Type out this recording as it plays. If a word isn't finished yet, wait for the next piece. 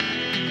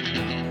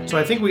So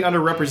I think we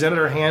underrepresented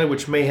our hand,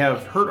 which may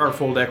have hurt our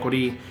fold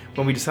equity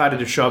when we decided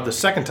to shove the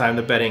second time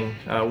the betting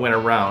went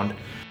around.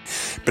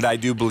 But I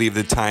do believe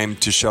the time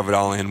to shove it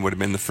all in would have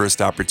been the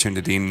first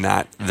opportunity,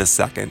 not the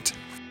second.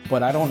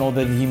 But I don't know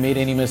that he made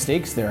any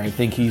mistakes there. I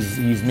think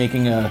he's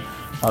making a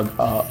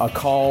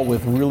call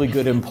with really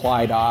good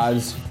implied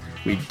odds.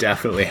 We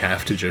definitely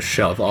have to just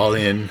shove all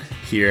in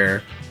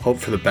here, hope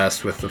for the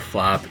best with the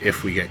flop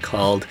if we get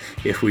called.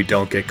 If we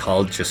don't get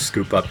called, just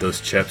scoop up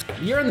those chips.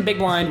 You're in the big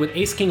blind with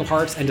ace king of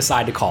hearts and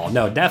decide to call.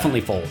 No,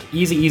 definitely fold.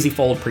 Easy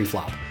fold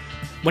pre-flop.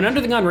 When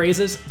under the gun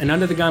raises and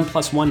under the gun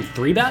 +1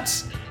 3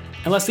 bets,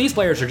 unless these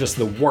players are just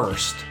the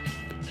worst,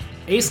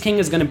 ace king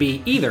is going to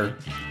be either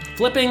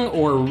flipping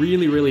or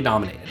really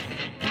dominated.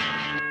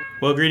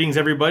 Well, greetings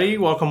everybody.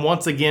 Welcome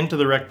once again to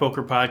the Rec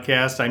Poker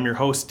Podcast. I'm your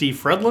host,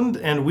 Steve Fredland,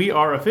 and we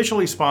are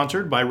officially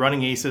sponsored by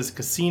Running Aces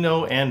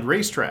Casino and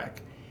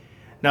Racetrack.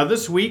 Now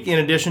this week, in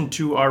addition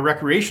to our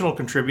recreational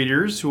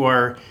contributors, who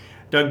are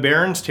Doug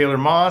Behrens, Taylor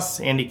Moss,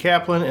 Andy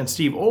Kaplan, and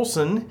Steve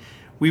Olson,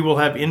 we will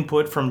have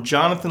input from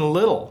Jonathan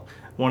Little,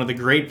 one of the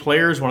great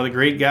players, one of the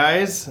great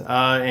guys,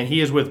 and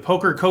he is with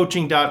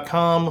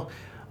PokerCoaching.com,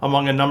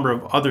 among a number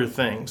of other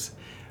things.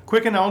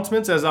 Quick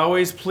announcements, as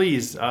always,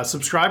 please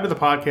subscribe to the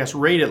podcast,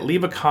 rate it,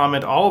 leave a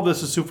comment. All of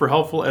this is super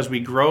helpful as we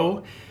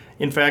grow.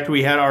 In fact,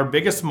 we had our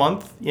biggest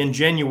month in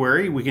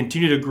January. We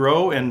continue to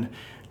grow, and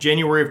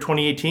January of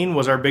 2018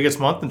 was our biggest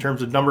month in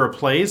terms of number of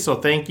plays. So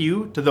thank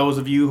you to those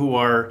of you who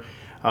are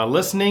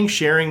listening,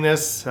 sharing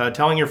this,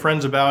 telling your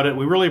friends about it.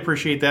 We really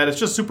appreciate that. It's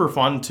just super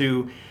fun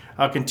to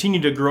continue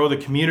to grow the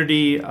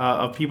community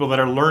of people that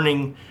are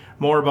learning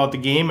more about the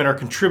game and are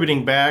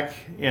contributing back,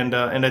 and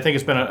I think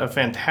it's been a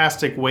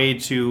fantastic way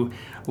to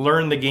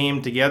learn the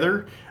game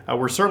together.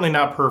 We're certainly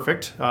not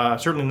perfect,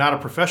 certainly not a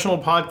professional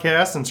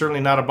podcast, and certainly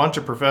not a bunch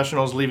of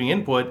professionals leaving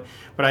input,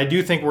 but I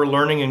do think we're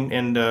learning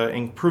and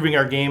improving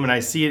our game, and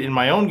I see it in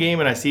my own game,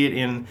 and I see it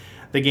in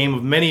the game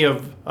of many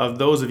of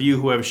those of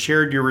you who have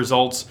shared your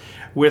results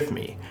with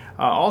me.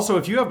 Also,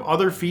 if you have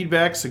other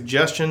feedback,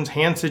 suggestions,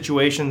 hand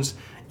situations,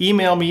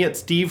 email me at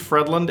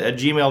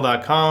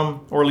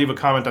stevefredland@gmail.com or leave a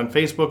comment on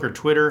Facebook or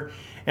Twitter.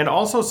 And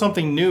also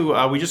something new,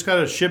 we just got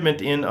a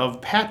shipment in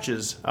of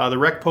patches, the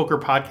Rec Poker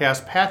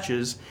Podcast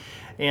patches,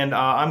 and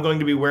I'm going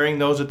to be wearing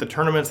those at the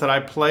tournaments that I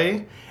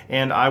play,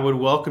 and I would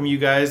welcome you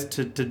guys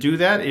to do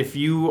that. If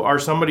you are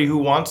somebody who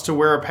wants to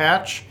wear a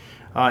patch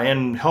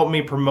and help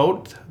me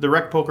promote the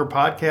Rec Poker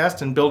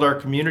Podcast and build our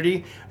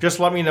community, just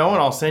let me know and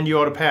I'll send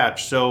you out a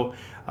patch. So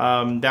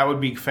that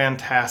would be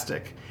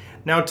fantastic.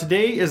 Now,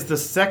 today is the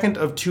second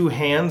of two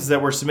hands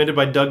that were submitted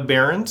by Doug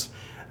Behrens.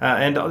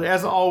 And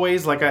as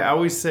always, like I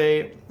always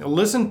say,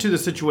 listen to the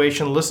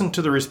situation, listen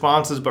to the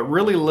responses, but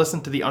really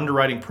listen to the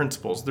underwriting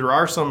principles. There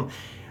are some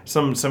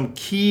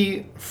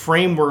key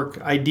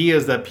framework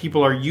ideas that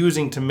people are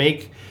using to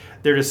make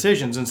their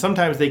decisions, and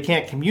sometimes they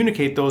can't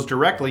communicate those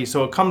directly,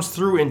 so it comes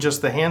through in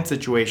just the hand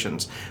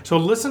situations. So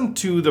listen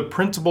to the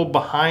principle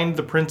behind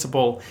the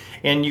principle,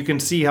 and you can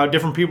see how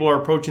different people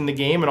are approaching the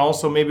game and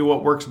also maybe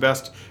what works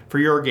best for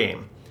your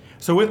game.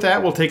 So with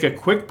that, we'll take a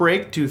quick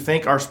break to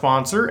thank our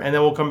sponsor, and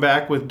then we'll come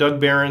back with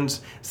Doug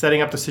Behrens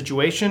setting up the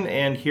situation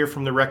and hear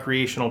from the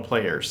recreational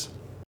players.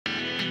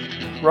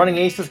 Running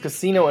Aces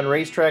Casino and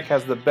Racetrack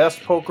has the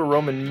best poker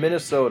room in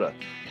Minnesota,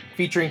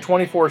 featuring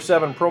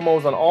 24/7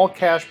 promos on all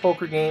cash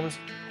poker games,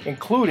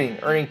 including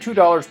earning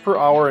 $2 per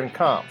hour in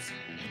comps,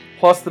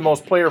 plus the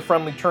most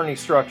player-friendly tourney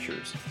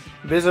structures.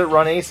 Visit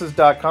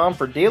runaces.com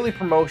for daily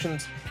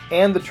promotions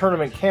and the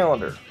tournament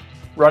calendar.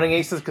 Running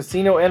Aces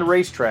Casino and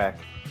Racetrack,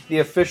 the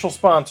official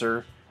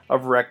sponsor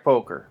of Rec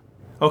Poker.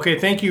 Okay,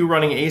 thank you,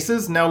 Running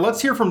Aces. Now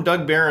let's hear from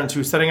Doug Behrens,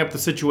 who's setting up the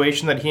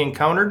situation that he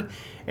encountered,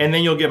 and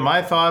then you'll get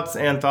my thoughts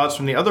and thoughts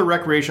from the other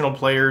recreational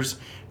players,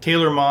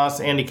 Taylor Moss,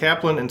 Andy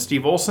Kaplan, and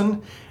Steve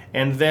Olson.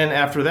 And then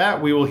after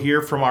that, we will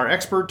hear from our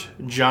expert,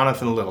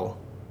 Jonathan Little.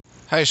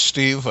 Hi,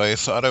 Steve. I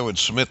thought I would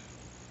submit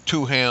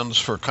two hands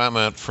for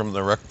comment from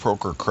the Rec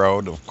Poker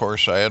crowd. Of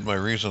course, I had my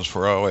reasons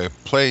for how I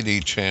played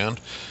each hand,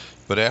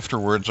 but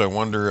afterwards I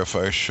wonder if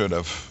I should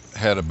have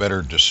had a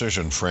better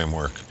decision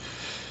framework.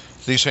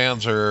 These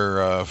hands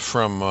are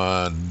from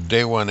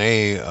Day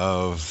 1A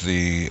of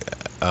the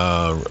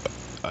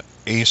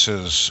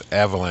Aces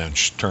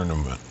Avalanche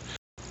tournament.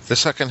 The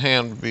second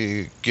hand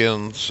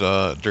begins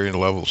during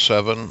level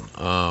 7.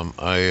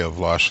 I have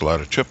lost a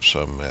lot of chips.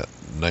 I'm at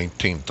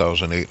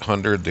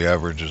 19,800. The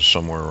average is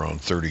somewhere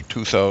around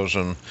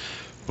 32,000.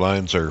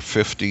 Blinds are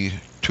 50,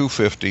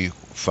 250,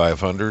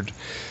 500.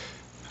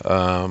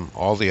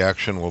 All the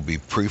action will be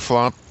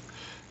pre-flop.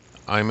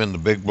 I'm in the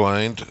big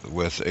blind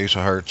with Ace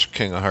of Hearts,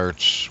 King of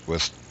Hearts,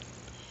 with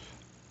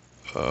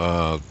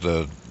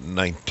the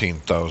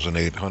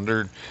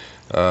 19,800.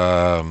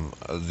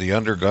 The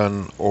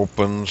undergun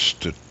opens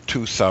to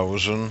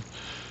 2,000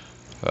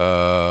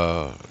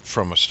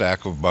 from a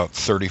stack of about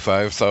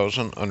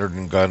 35,000.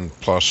 Undergun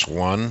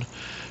 +1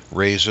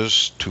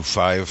 raises to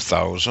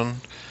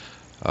 5,000.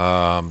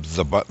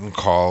 The button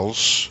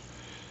calls.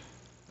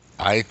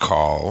 I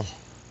call.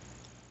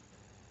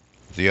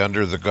 The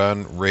under the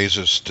gun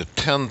raises to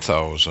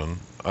 10,000.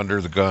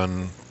 under the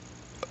gun,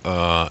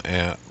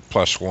 and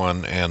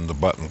 +1 and the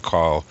button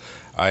call,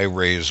 I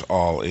raise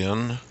all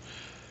in.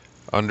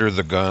 Under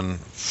the gun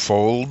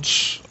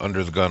folds,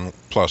 under the gun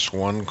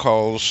 +1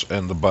 calls,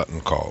 and the button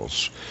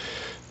calls.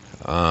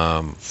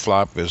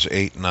 Flop is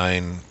 8,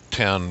 9,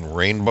 10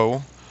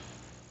 rainbow.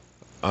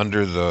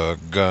 Under the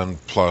gun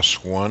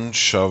 +1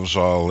 shoves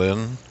all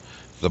in.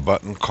 The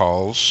button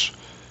calls.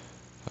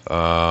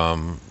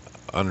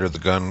 Under the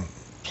gun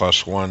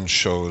 +1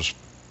 shows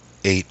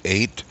 8,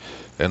 8,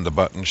 and the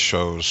button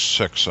shows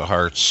 6 of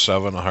hearts,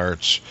 7 of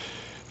hearts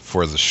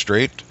for the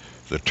straight.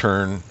 The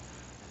turn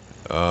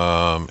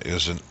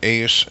is an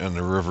ace, and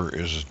the river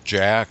is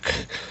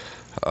jack.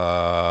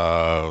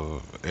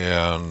 And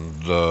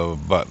the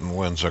button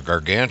wins a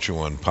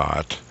gargantuan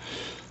pot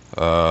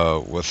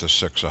with a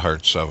 6 of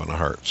hearts, 7 of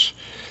hearts.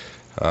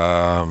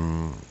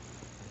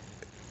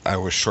 I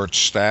was short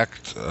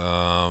stacked.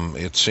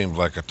 It seemed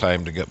like a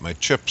time to get my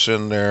chips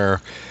in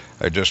there.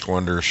 I just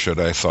wonder, should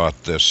I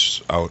thought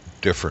this out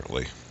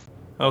differently?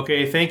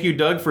 Okay, thank you,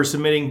 Doug, for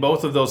submitting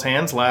both of those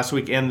hands last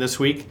week and this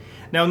week.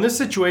 Now, in this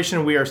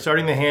situation, we are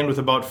starting the hand with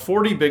about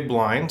 40 big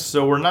blinds,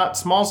 so we're not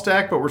small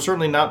stack, but we're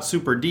certainly not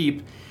super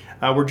deep.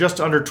 We're just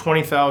under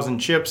 20,000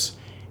 chips,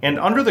 and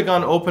under the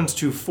gun opens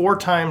to 4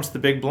 times the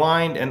big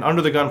blind, and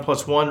under the gun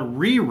 +1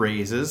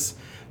 re-raises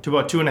to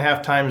about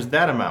 2.5 times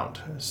that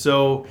amount.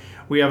 So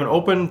we have an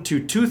open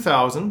to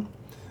 2,000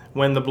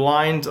 when the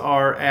blinds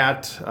are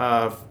at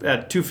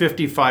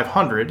 250,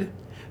 500,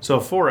 so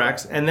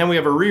 4x, and then we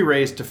have a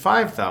re-raise to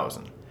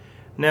 5,000.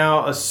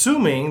 Now,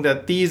 assuming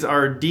that these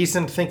are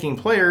decent thinking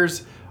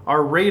players,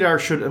 our radar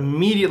should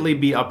immediately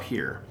be up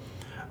here.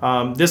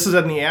 This is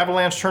in the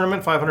Avalanche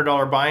tournament,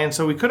 $500 buy-in,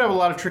 so we could have a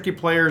lot of tricky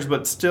players,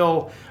 but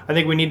still, I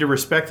think we need to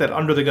respect that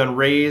under-the-gun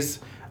raise.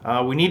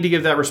 We need to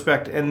give that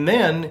respect, and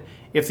then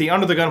if the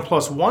under-the-gun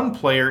 +1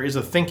 player is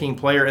a thinking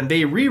player and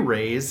they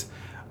re-raise,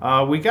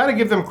 we got to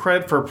give them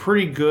credit for a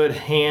pretty good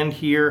hand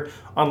here,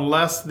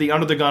 unless the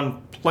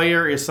under-the-gun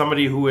player is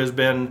somebody who has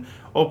been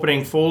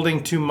opening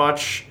folding too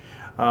much,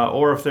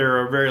 or if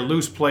they're a very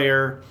loose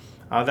player,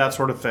 that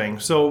sort of thing.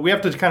 So we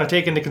have to kind of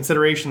take into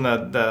consideration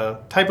the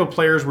type of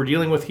players we're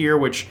dealing with here,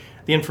 which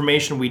the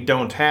information we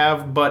don't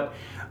have, but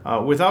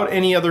without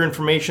any other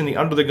information, the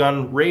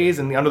under-the-gun raise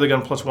and the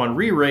under-the-gun +1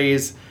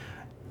 re-raise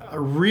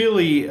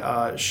really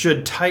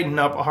should tighten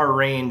up our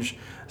range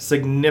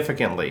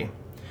significantly.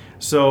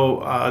 So,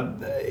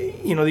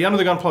 the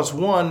under-the-gun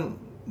 +1,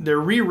 they're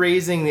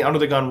re-raising the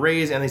under-the-gun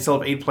raise, and they still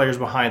have 8 players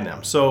behind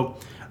them. So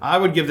I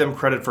would give them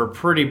credit for a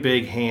pretty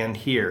big hand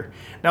here.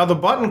 Now, the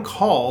button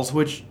calls,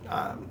 which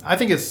I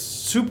think is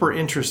super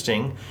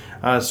interesting.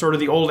 Sort of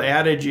the old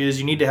adage is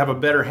you need to have a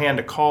better hand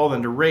to call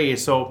than to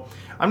raise. So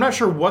I'm not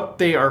sure what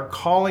they are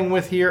calling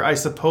with here. I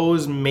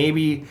suppose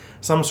maybe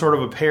some sort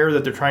of a pair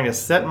that they're trying to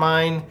set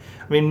mine.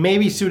 I mean,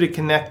 maybe suited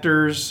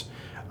connectors,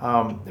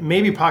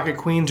 maybe pocket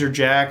queens or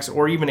jacks,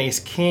 or even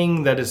ace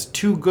king that is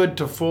too good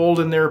to fold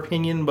in their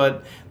opinion,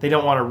 but they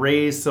don't want to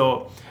raise.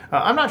 So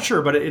I'm not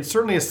sure, but it's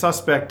certainly a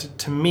suspect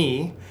to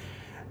me.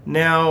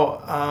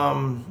 Now,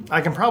 I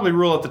can probably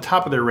rule at the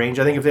top of their range.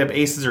 I think if they have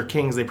aces or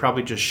kings, they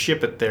probably just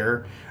ship it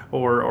there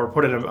or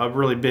put in a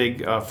really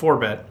big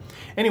 4-bet.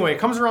 Anyway, it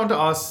comes around to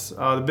us.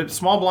 The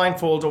small blind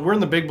folds, and we're in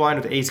the big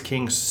blind with ace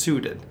king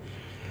suited.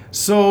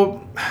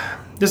 So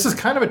this is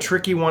kind of a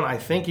tricky one, I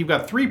think. You've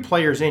got 3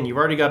 players in. You've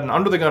already got an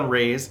under-the-gun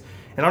raise,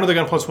 an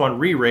under-the-gun +1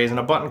 re-raise, and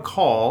a button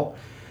call.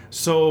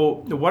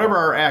 So whatever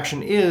our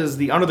action is,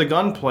 the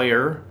under-the-gun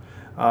player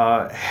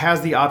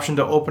has the option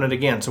to open it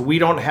again. So we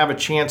don't have a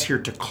chance here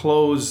to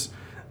close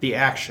the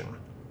action.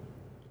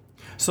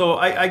 So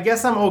I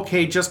guess I'm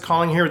okay just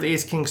calling here with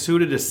ace-king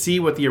suited to see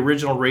what the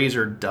original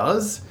raiser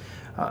does.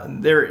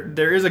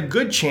 There is a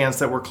good chance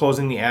that we're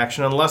closing the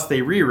action unless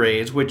they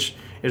re-raise, which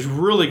is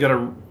really going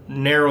to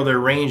narrow their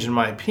range in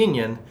my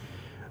opinion.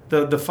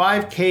 The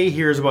 5K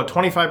here is about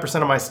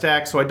 25% of my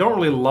stack, so I don't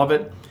really love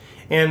it.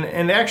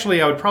 And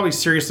actually, I would probably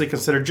seriously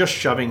consider just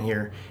shoving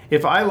here.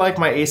 If I like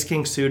my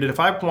ace-king suited, if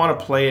I want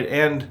to play it,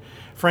 and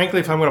frankly,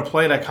 if I'm going to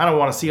play it, I kind of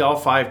want to see all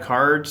 5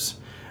 cards.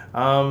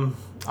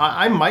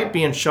 I might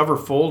be in shove or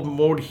fold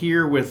mode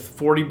here with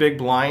 40 big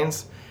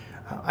blinds.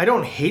 I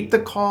don't hate the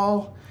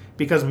call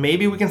because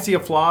maybe we can see a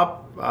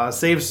flop,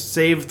 save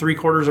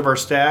 3/4 of our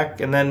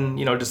stack, and then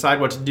decide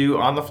what to do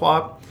on the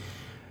flop.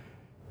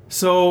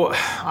 So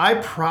I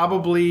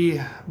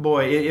probably,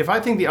 if I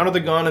think the under the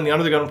gun and the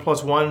under the gun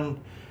 +1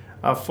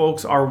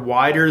 folks are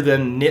wider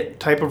than nit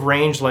type of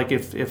range, like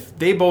if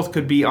they both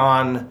could be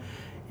on,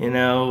 I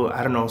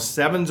don't know,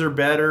 7s or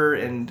better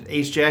and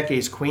ace jack,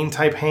 ace queen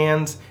type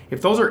hands,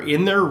 if those are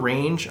in their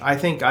range, I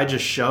think I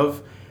just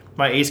shove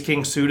my ace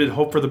king suited,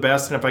 hope for the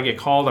best, and if I get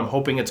called, I'm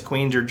hoping it's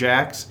queens or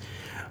jacks.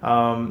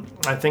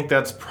 I think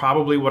that's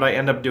probably what I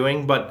end up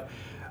doing, but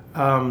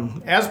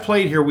as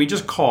played here, we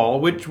just call,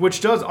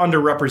 which does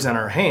underrepresent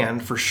our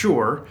hand for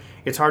sure.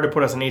 It's hard to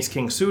put us an ace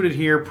king suited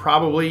here,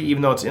 probably,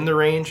 even though it's in the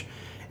range.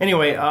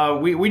 Anyway,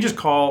 we just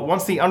call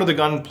once the under the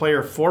gun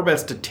player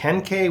 4-bets to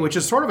 10K, which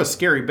is sort of a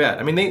scary bet.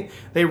 I mean,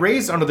 they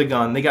raised under the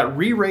gun. They got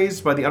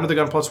re-raised by the under the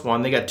gun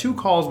 +1. They got 2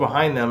 calls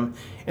behind them,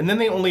 and then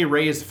they only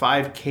raised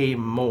 5K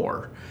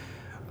more.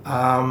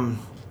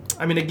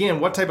 I mean, again,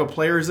 what type of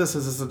player is this?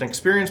 Is this an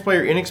experienced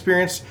player,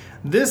 inexperienced?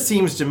 This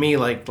seems to me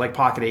like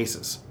pocket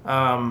aces.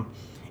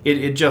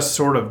 It just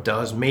sort of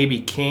does.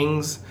 Maybe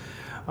kings.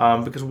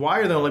 Because why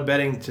are they only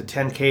betting to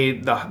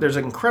 10K? There's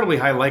an incredibly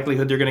high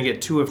likelihood they're going to get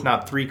 2, if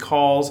not 3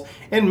 calls,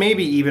 and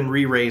maybe even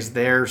re-raise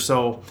there.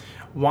 So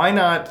why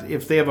not,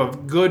 if they have a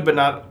good but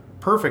not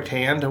perfect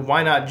hand,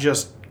 why not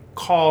just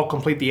call,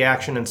 complete the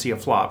action, and see a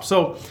flop?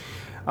 So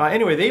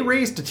anyway, they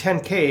raised to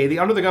 10K. The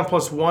under the gun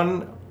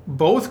 +1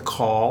 both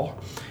call,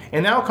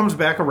 and now it comes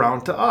back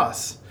around to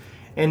us.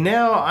 And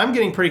now I'm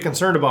getting pretty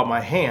concerned about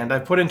my hand.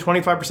 I've put in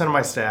 25% of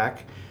my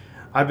stack.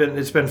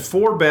 It's been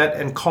 4-bet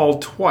and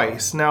called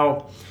twice.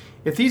 Now,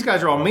 if these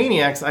guys are all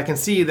maniacs, I can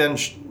see then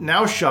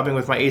now shoving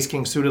with my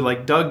ace-king suited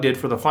like Doug did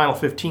for the final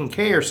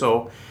 15K or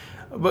so.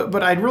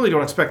 But I really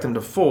don't expect them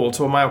to fold.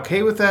 So am I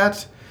okay with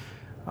that?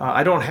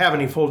 I don't have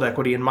any fold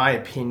equity in my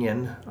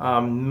opinion.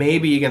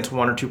 Maybe against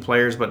 1 or 2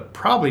 players, but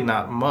probably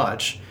not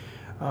much.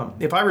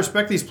 If I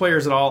respect these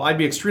players at all, I'd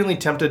be extremely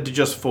tempted to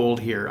just fold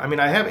here. I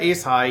mean, I have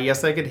ace high.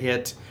 Yes, I could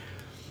hit.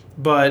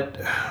 But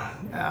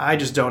I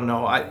just don't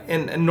know.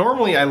 And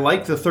normally I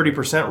like the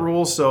 30%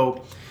 rule,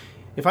 so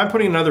if I'm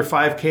putting another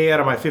 5K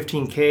out of my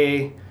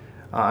 15K,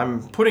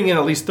 I'm putting in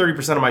at least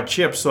 30% of my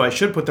chips, so I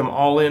should put them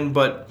all in.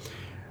 But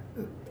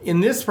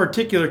in this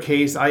particular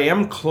case, I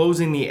am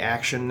closing the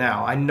action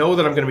now. I know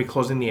that I'm going to be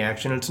closing the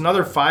action. It's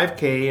another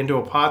 5K into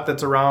a pot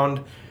that's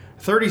around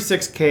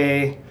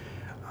 36K.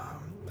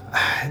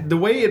 The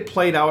way it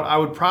played out, I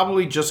would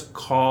probably just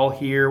call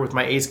here with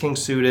my ace-king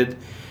suited.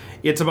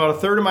 It's about a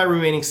third of my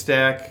remaining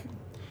stack.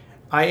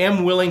 I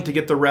am willing to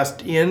get the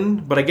rest in,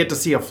 but I get to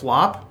see a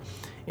flop.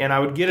 And I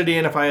would get it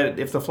in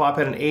if the flop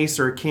had an ace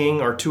or a king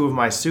or 2 of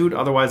my suit.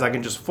 Otherwise, I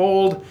can just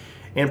fold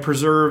and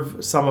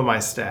preserve some of my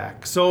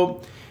stack.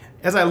 So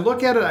as I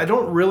look at it, I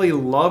don't really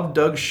love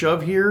Doug's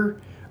shove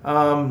here.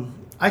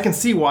 I can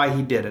see why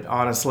he did it,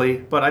 honestly.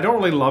 But I don't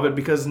really love it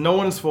because no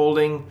one's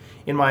folding,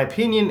 in my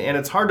opinion. And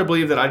it's hard to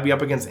believe that I'd be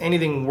up against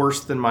anything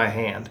worse than my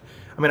hand.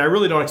 I mean, I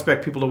really don't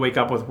expect people to wake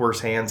up with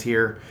worse hands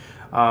here.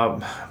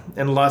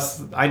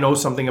 Unless I know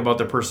something about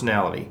their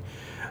personality.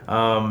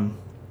 A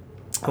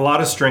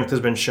lot of strength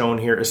has been shown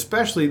here,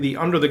 especially the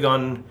under the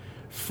gun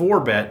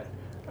 4-bet,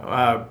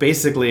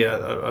 basically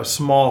a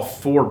small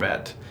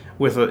 4-bet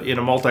in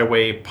a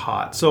multi-way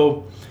pot.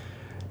 So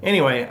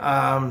anyway,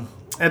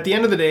 at the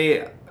end of the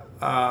day,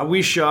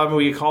 we shove and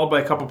we get called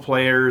by a couple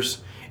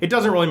players. It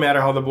doesn't really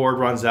matter how the board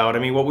runs out. I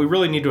mean, what we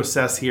really need to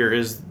assess here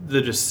is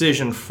the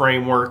decision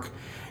framework.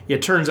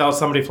 It turns out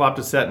somebody flopped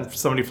a set and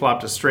somebody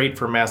flopped a straight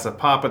for a massive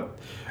pop, but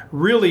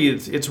really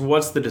it's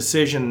what's the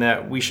decision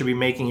that we should be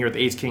making here with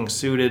ace-king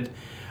suited.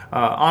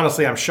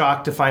 Honestly, I'm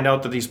shocked to find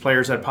out that these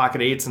players had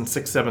pocket 8s and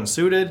 6-7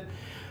 suited,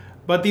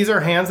 but these are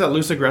hands that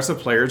loose aggressive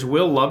players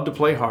will love to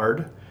play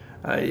hard.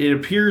 It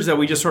appears that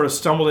we just sort of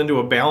stumbled into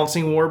a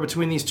balancing war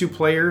between these two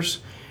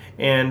players,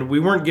 and we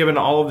weren't given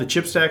all of the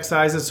chip stack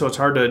sizes, so it's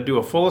hard to do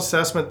a full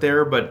assessment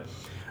there, but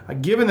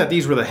given that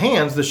these were the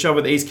hands, the shove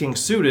with ace-king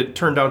suited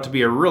turned out to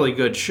be a really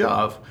good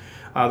shove.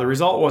 The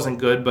result wasn't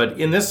good, but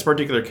in this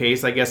particular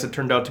case, I guess it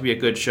turned out to be a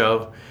good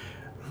shove.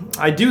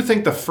 I do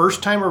think the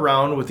first time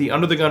around with the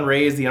under the gun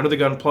raise, the under the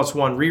gun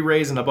 +1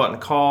 re-raise, and a button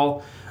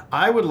call,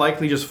 I would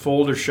likely just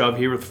fold or shove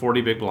here with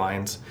 40 big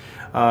blinds.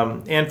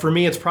 And for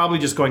me, it's probably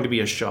just going to be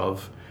a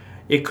shove.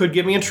 It could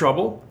get me in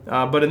trouble,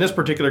 but in this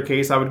particular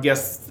case, I would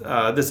guess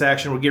this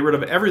action would get rid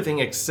of everything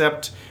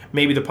except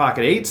maybe the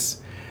pocket 8s.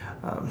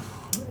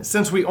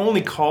 Since we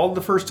only called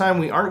the first time,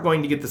 we aren't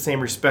going to get the same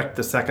respect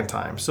the second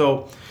time.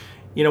 So,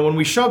 when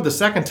we shove the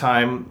second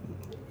time,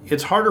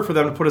 it's harder for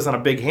them to put us on a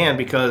big hand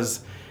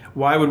because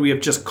why would we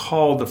have just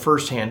called the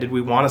first hand? Did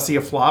we want to see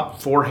a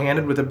flop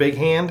 4-handed with a big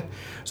hand?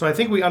 So I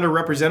think we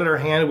underrepresented our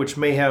hand, which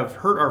may have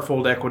hurt our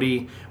fold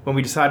equity when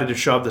we decided to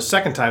shove the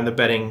second time the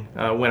betting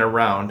went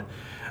around.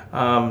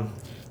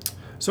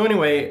 So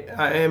anyway,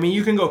 I mean,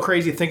 you can go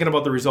crazy thinking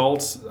about the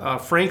results.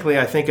 Frankly,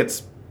 I think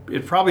it's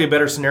probably a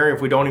better scenario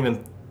if we don't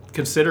even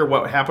consider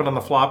what happened on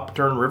the flop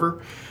turn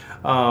river.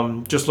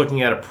 Just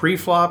looking at a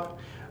pre-flop.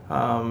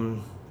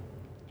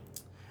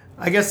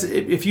 I guess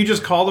if you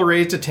just call the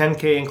raise to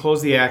 10K and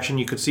close the action,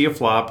 you could see a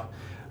flop.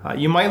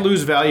 You might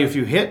lose value if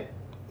you hit,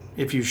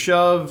 if you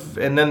shove,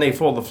 and then they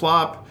fold the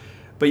flop,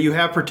 but you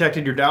have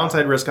protected your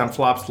downside risk on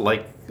flops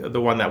like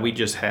the one that we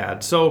just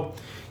had. So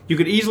you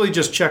could easily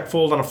just check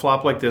fold on a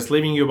flop like this,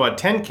 leaving you about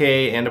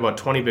 10K and about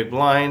 20 big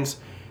blinds.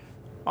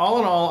 All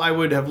in all, I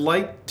would have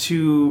liked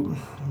to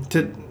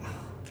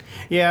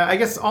I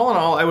guess all in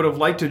all, I would have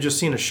liked to have just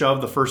seen a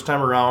shove the first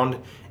time around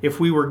if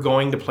we were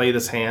going to play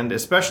this hand,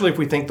 especially if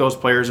we think those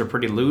players are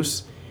pretty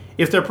loose.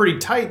 If they're pretty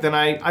tight, then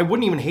I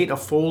wouldn't even hate a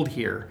fold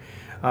here.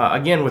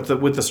 Again, with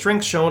the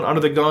strength shown, under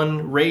the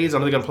gun raise,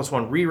 under the gun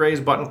 +1 re-raise,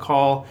 button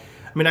call.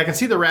 I mean, I can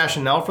see the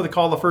rationale for the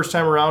call the first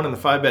time around and the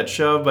 5-bet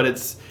shove, but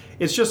it's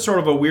it's just sort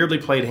of a weirdly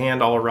played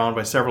hand all around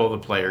by several of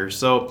the players.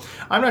 So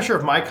I'm not sure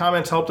if my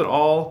comments helped at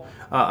all.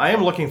 I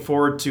am looking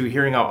forward to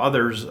hearing how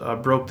others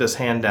broke this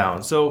hand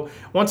down. So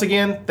once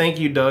again, thank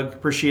you, Doug.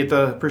 Appreciate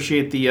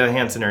the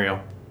hand scenario.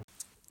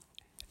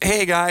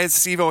 Hey guys,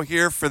 Steve-O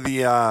here for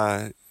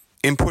the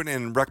Input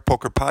in Rec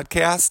Poker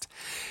podcast.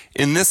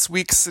 In this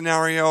week's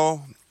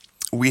scenario,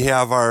 we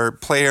have our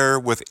player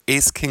with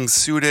ace-king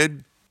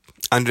suited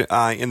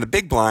in the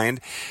big blind,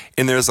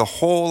 and there's a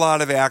whole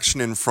lot of action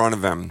in front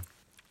of him.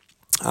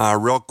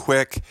 Real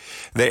quick,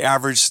 the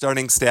average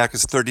starting stack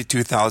is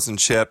 32,000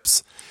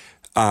 chips.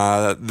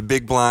 The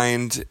big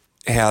blind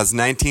has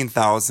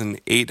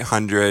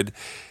 19,800.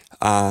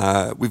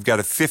 We've got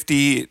a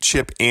 50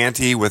 chip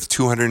ante with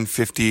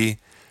 250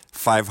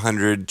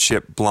 500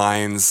 chip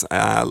blinds.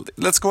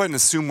 Let's go ahead and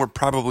assume we're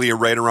probably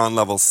right around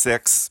level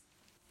 6.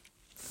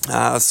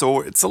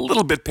 So it's a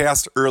little bit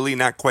past early,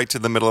 not quite to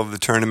the middle of the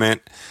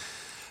tournament.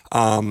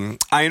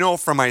 I know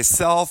for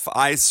myself,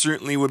 I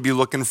certainly would be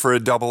looking for a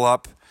double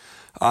up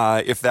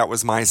if that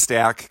was my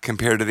stack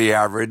compared to the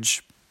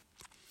average.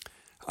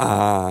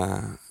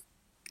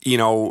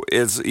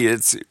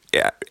 It's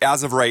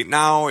as of right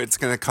now, it's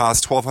going to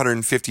cost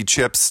 1,250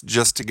 chips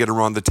just to get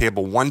around the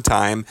table one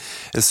time,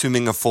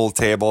 assuming a full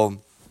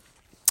table.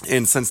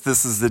 And since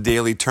this is the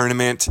daily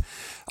tournament,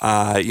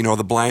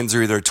 the blinds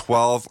are either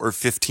 12 or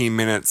 15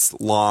 minutes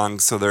long,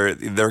 so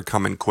they're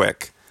coming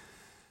quick.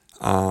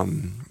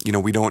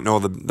 We don't know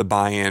the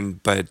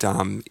buy-in, but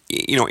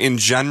in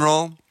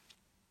general,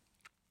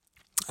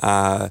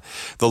 the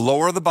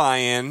lower the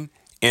buy-in,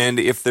 and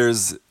if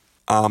there's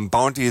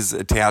bounties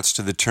attached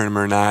to the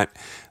tournament or not,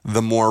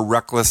 the more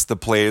reckless the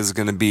play is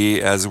going to be,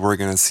 as we're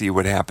going to see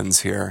what happens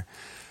here.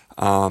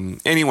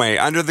 Anyway,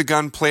 under the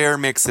gun player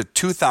makes it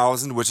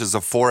 2,000, which is a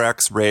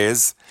 4x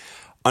raise.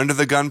 Under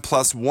the gun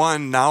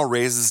 +1 now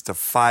raises to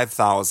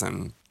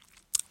 5,000.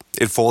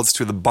 It folds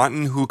to the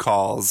button who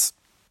calls.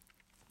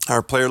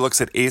 Our player looks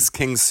at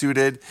ace-king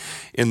suited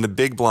in the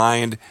big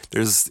blind.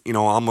 There's,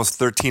 almost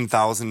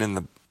 13,000 in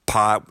the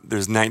pot.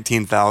 There's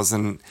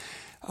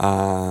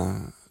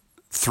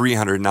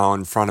 19,300 now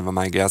in front of him,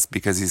 I guess,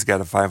 because he's got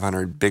a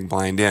 500 big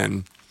blind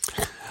in.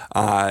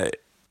 And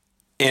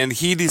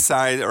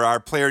our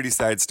player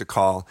decides to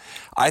call.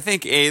 I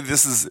think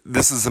this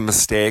is a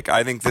mistake.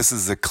 I think this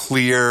is a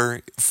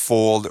clear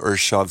fold or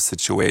shove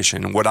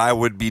situation. What I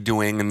would be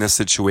doing in this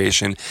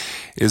situation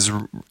is,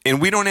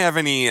 and we don't have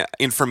any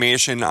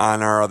information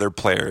on our other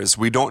players.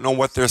 We don't know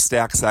what their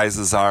stack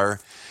sizes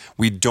are.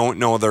 We don't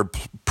know their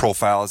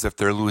profiles, if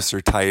they're loose or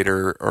tight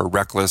or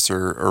reckless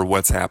or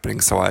what's happening.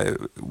 So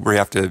we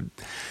have to,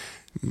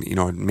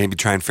 maybe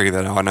try and figure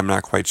that out. I'm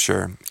not quite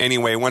sure.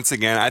 Anyway, once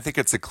again, I think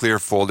it's a clear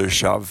fold or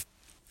shove.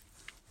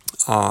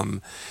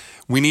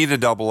 We need a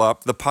double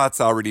up. The pot's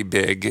already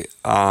big.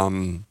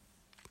 And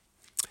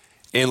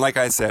like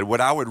I said,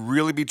 what I would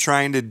really be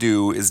trying to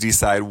do is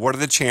decide what are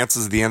the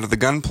chances the under the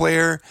gun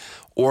player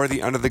or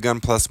the under the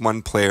gun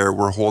 +1 player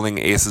were holding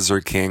aces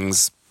or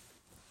kings.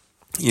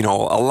 A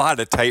lot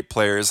of tight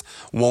players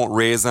won't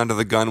raise under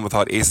the gun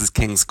without aces,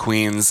 kings,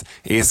 queens,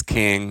 ace,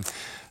 king,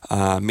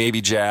 maybe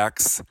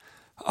jacks.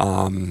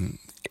 In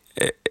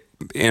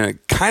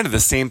kind of the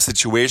same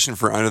situation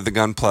for under the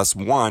gun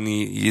 +1,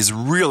 he's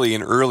really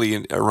early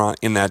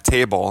in that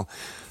table,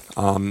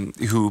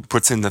 who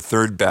puts in the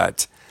third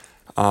bet.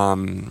 I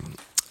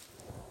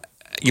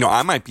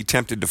might be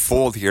tempted to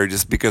fold here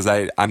just because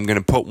I'm going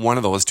to put one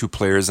of those two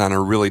players on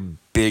a really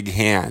big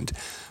hand.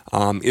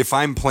 If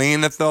I'm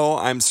playing it, though,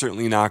 I'm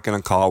certainly not going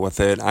to call with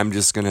it. I'm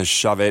just going to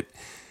shove it.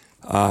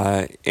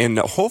 And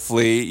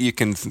hopefully you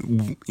can,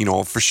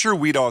 for sure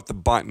weed out the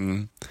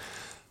button.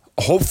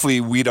 Hopefully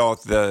weed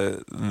out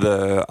the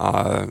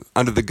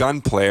under the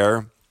gun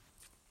player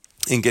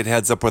and get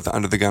heads up with the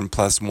under the gun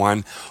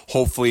 +1.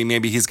 Hopefully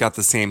maybe he's got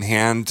the same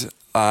hand,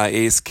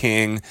 ace,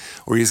 king,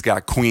 or he's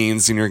got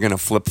queens and you're going to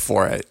flip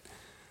for it.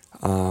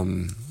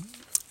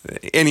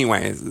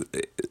 Anyway,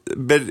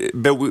 but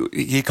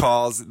he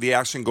calls, the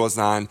action goes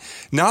on.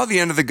 Now the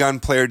under the gun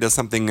player does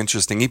something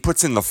interesting. He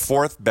puts in the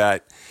fourth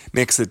bet,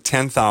 makes it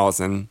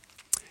 10,000.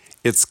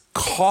 It's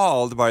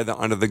called by the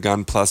under the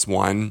gun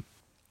 +1,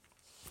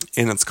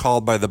 and it's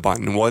called by the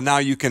button. Well, now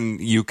you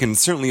can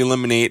certainly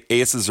eliminate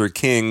aces or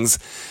kings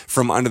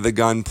from under the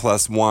gun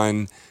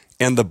 +1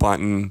 and the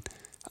button.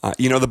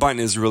 The button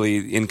is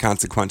really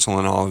inconsequential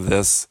in all of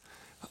this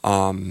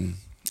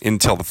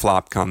until the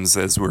flop comes,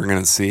 as we're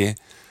going to see.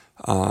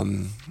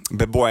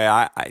 But boy,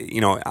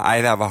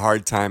 I'd have a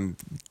hard time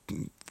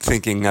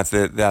thinking that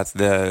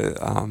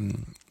the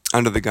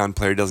under the gun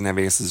player doesn't have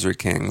aces or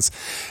kings.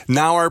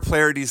 Now our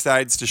player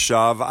decides to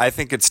shove. I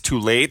think it's too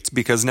late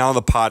because now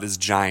the pot is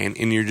giant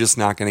and you're just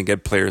not going to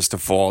get players to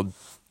fold,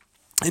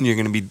 and you're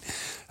going to be,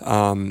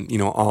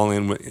 all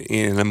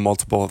in a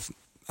multiple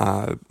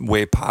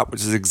way pot,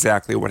 which is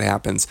exactly what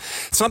happens.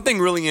 Something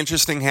really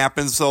interesting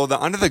happens though. The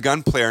under the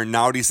gun player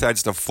now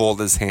decides to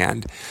fold his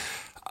hand.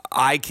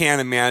 I can't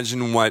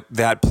imagine what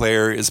that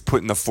player is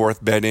putting the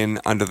fourth bet in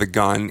under the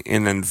gun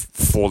and then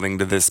folding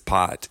to this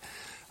pot.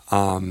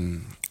 I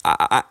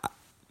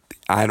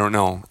don't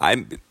know.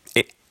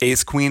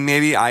 ace queen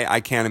maybe.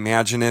 I can't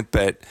imagine it,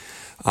 but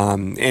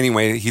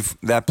anyway,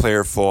 that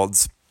player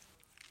folds.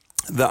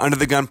 The under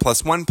the gun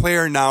 +1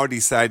 player now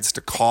decides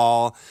to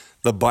call.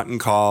 The button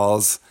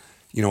calls.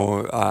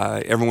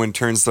 Everyone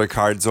turns their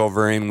cards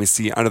over, and we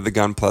see under the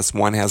gun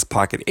 +1 has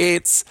pocket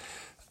eights.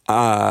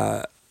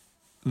 The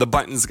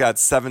button's got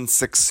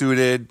 7-6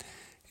 suited,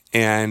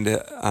 and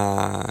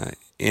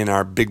in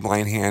our big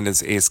blind hand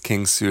is ace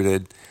king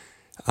suited.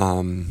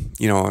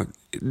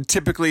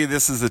 Typically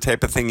this is the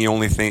type of thing you're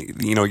only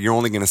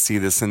going to see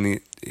this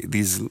in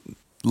these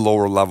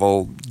lower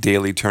level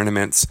daily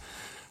tournaments.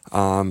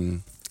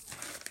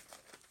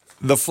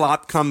 The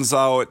flop comes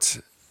out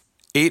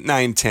 8,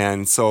 9,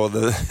 10. So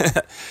the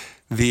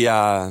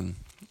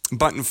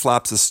button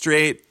flops a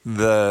straight.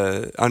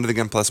 The under the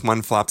gun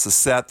 +1 flops a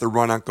set. The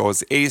run out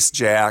goes ace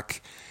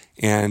jack,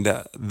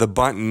 and the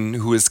button,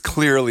 who is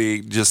clearly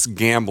just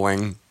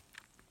gambling,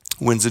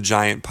 wins a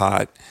giant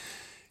pot,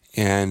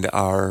 and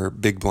our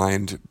big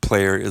blind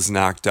player is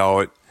knocked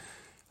out.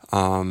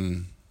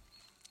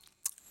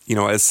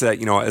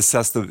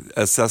 Assess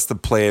the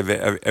play of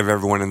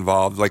everyone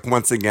involved. Like,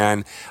 once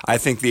again, I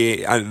think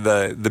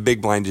the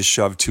big blind just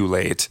shoved too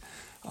late.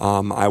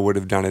 I would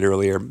have done it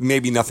earlier.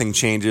 Maybe nothing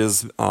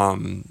changes,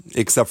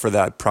 except for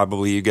that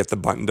probably you get the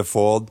button to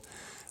fold,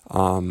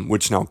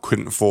 which now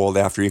couldn't fold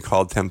after you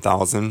called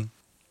 10,000.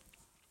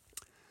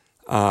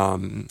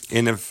 And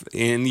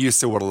you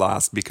still would have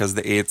lost because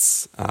the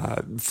eights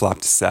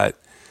flopped a set.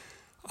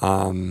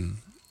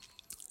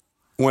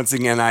 Once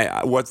again,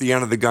 what the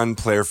under the gun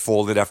player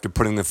folded after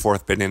putting the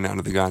fourth bet in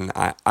under the gun,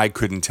 I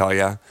couldn't tell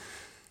you.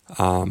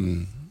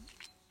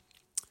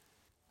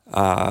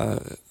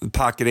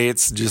 Pocket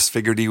eights just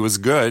figured he was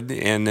good,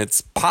 and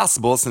it's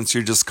possible, since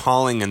you're just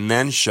calling and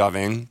then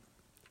shoving,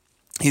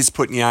 he's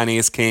putting you on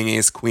ace king,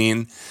 ace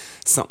queen,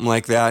 something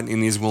like that,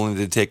 and he's willing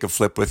to take a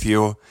flip with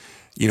you.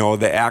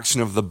 The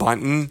action of the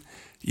button,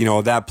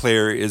 that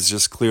player is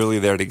just clearly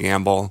there to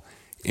gamble,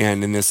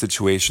 and in this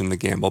situation, the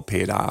gamble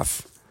paid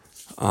off.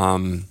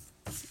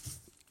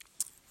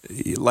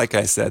 Like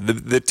I said,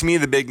 to me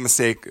the big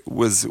mistake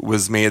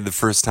was made the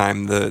first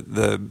time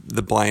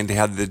the blind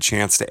had the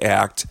chance to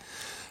act.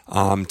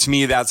 To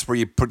me, that's where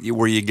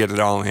you get it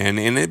all in.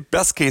 And in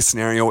best case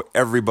scenario,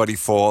 everybody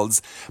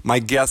folds. My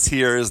guess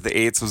here is the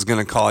eights was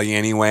going to call you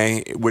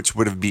anyway, which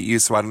would have beat you.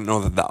 So I don't know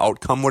that the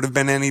outcome would have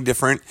been any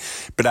different.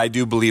 But I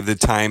do believe the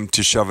time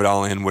to shove it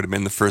all in would have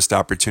been the first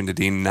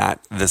opportunity, not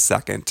the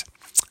second.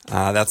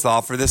 That's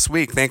all for this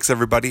week. Thanks,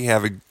 everybody.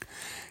 Have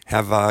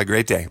a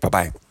great day.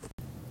 Bye-bye.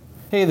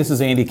 Hey, this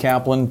is Andy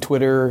Kaplan,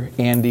 Twitter,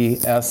 Andy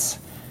S.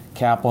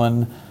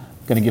 Kaplan.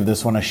 Going to give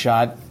this one a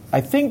shot.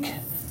 I think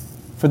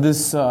for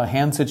this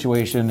hand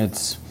situation,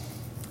 it's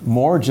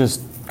more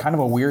just kind of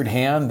a weird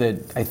hand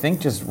that I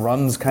think just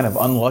runs kind of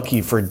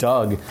unlucky for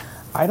Doug.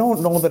 I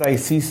don't know that I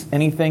see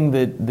anything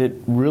that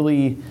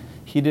really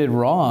he did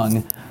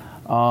wrong.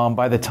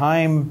 By the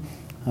time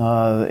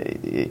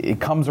it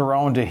comes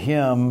around to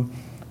him,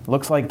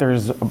 looks like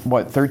there's,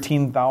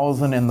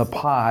 13,000 in the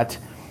pot.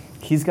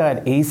 He's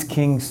got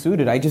ace-king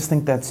suited. I just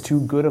think that's too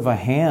good of a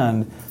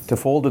hand to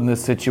fold in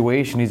this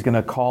situation. He's going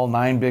to call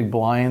 9 big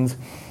blinds.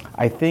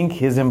 I think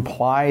his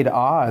implied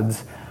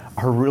odds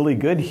are really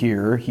good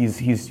here.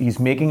 He's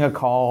making a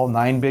call,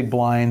 9 big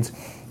blinds,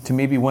 to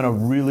maybe win a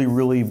really,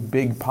 really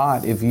big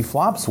pot if he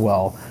flops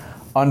well.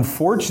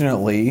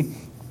 Unfortunately,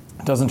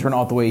 it doesn't turn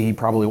out the way he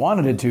probably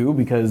wanted it to,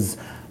 because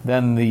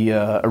then the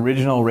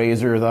original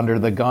raiser under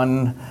the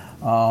gun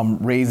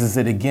raises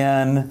it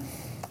again.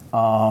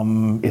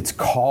 It's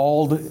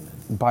called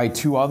by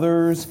 2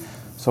 others.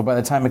 So by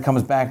the time it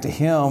comes back to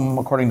him,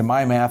 according to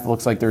my math, it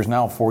looks like there's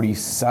now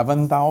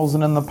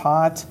 47,000 in the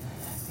pot.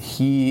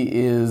 He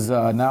is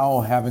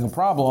now having a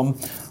problem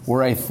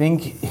where I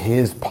think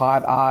his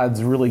pot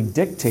odds really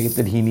dictate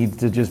that he needs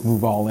to just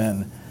move all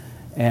in.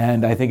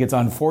 And I think it's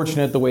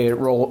unfortunate the way it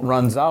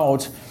runs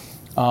out,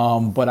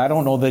 but I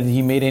don't know that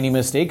he made any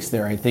mistakes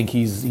there. I think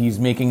he's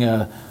making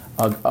a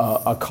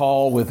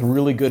call with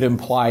really good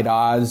implied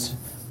odds,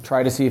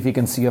 try to see if he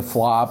can see a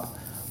flop,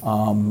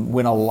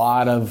 win a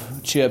lot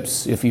of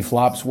chips if he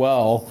flops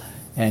well,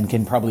 and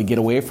can probably get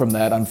away from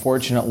that.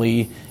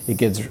 Unfortunately, it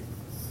gets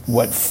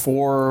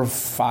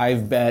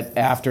 4-5 bet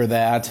after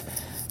that,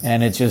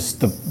 and it just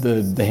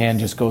the hand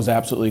just goes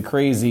absolutely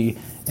crazy,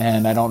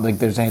 and I don't think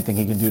there's anything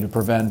he can do to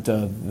prevent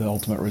the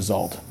ultimate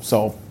result.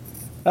 So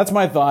that's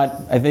my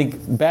thought. I think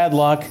bad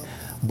luck,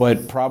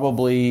 but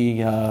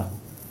probably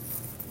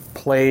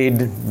played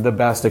the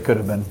best it could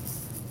have been.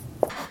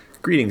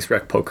 Greetings,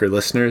 Rec Poker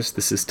listeners.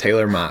 This is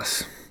Taylor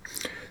Moss.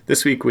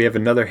 This week we have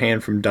another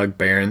hand from Doug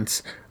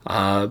Behrens,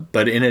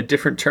 but in a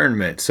different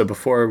tournament. So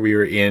before we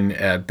were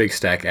in Big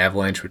Stack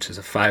Avalanche, which is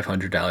a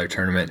 $500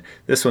 tournament.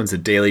 This one's a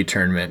daily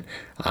tournament.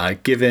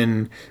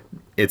 Given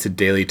it's a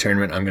daily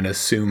tournament, I'm going to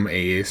assume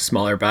a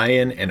smaller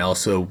buy-in and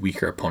also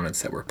weaker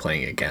opponents that we're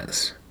playing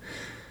against.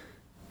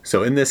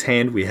 So in this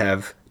hand, we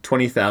have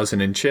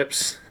 20,000 in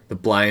chips. The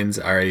blinds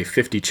are a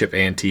 50 chip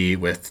ante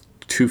with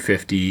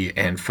 250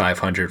 and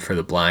 500 for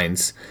the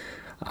blinds.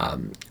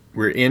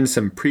 we're in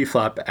some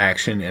pre-flop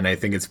action, and I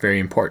think it's very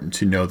important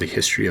to know the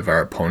history of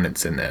our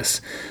opponents in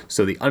this.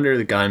 So the under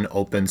the gun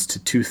opens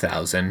to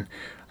 2,000.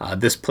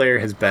 This player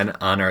has been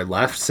on our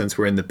left since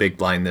we're in the big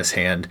blind this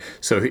hand,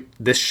 so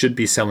this should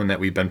be someone that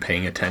we've been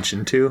paying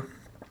attention to,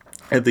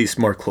 at least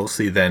more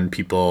closely than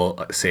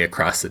people, say,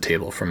 across the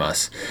table from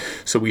us.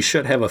 So we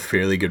should have a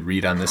fairly good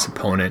read on this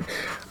opponent.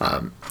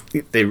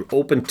 They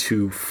open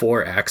to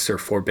 4x or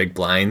 4 big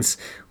blinds,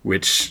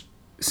 which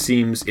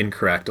seems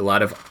incorrect. A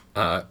lot of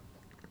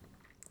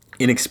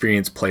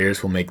inexperienced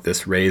players will make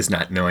this raise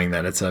not knowing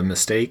that it's a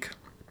mistake.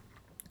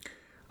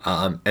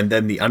 And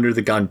then the under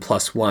the gun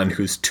 +1,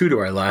 who's 2 to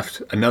our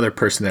left, another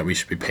person that we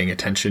should be paying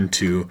attention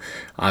to,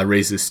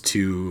 raises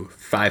to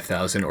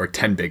 5,000 or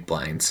 10 big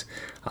blinds.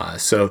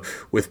 So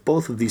with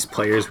both of these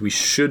players, we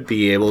should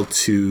be able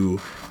to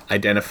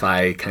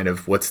identify kind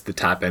of what's the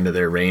top end of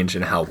their range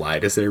and how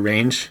wide is their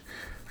range.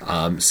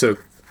 So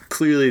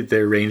clearly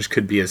their range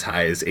could be as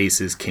high as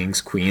aces, kings,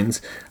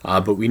 queens,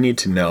 but we need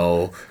to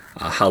know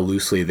how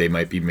loosely they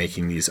might be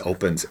making these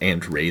opens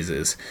and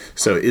raises.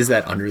 So is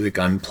that under the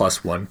gun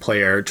 +1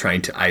 player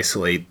trying to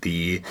isolate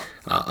the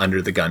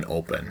under the gun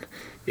open?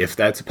 If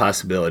that's a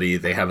possibility,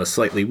 they have a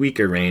slightly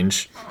weaker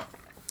range,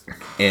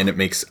 and it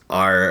makes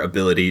our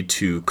ability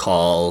to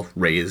call,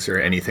 raise, or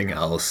anything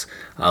else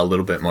a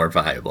little bit more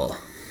viable.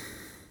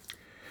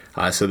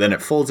 So then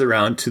it folds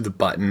around to the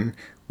button,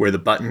 where the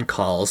button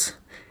calls,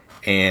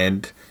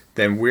 and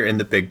then we're in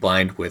the big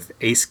blind with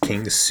ace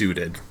king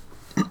suited.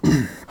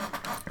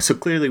 So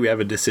clearly we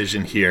have a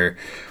decision here.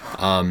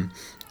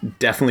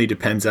 Definitely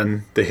depends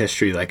on the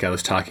history, like I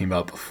was talking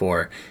about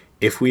before.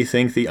 If we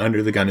think the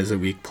under the gun is a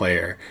weak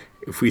player,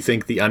 if we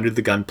think the under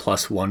the gun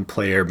 +1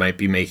 player might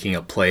be making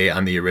a play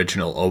on the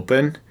original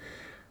open,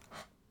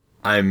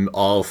 I'm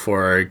all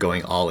for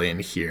going all in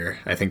here.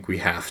 I think we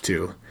have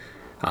to.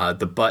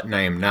 The button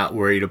I am not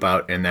worried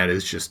about, and that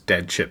is just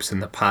dead chips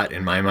in the pot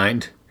in my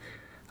mind.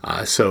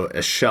 So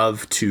a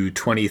shove to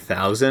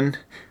 20,000,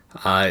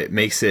 it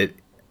makes it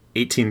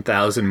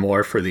 18,000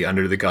 more for the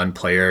under the gun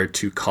player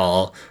to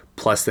call,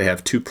 plus they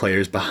have 2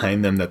 players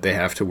behind them that they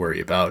have to worry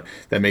about.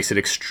 That makes it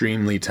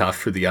extremely tough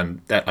for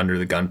that under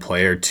the gun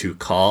player to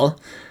call.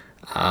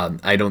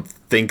 I don't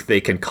think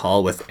they can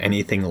call with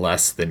anything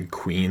less than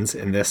queens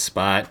in this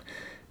spot.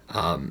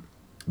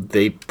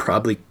 They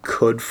probably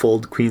could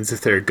fold queens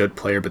if they're a good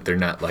player, but they're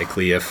not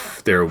likely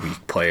if they're a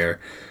weak player.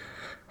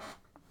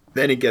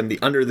 Then again, the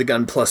under the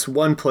gun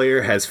 +1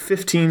 player has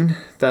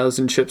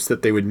 15,000 chips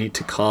that they would need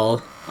to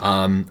call.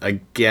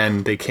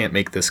 Again, they can't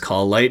make this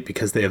call light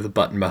because they have the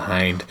button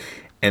behind.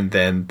 And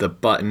then the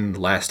button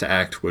last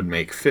act would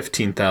make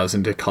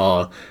 15,000 to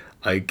call.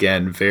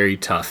 Again, very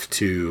tough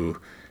to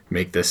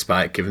make this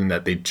spot given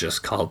that they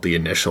just called the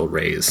initial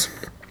raise.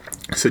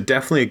 So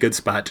definitely a good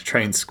spot to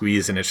try and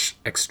squeeze and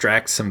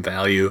extract some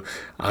value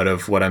out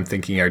of what I'm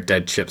thinking are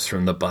dead chips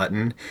from the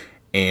button,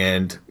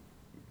 and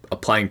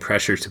applying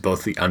pressure to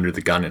both the under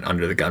the gun and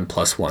under the gun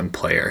 +1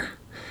 player.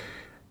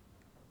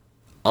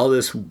 All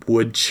this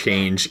would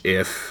change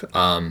if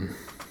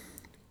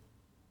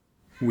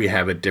we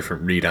have a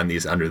different read on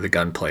these under the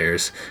gun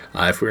players.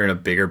 If we're in a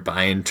bigger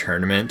buy-in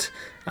tournament,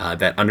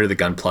 that under the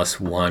gun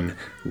 +1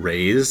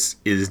 raise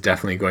is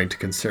definitely going to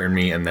concern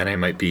me, and then I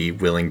might be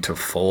willing to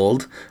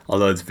fold.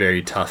 Although it's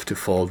very tough to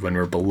fold when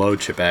we're below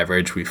chip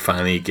average, we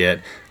finally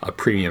get a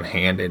premium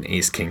hand in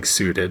ace king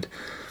suited.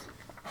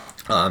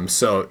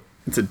 So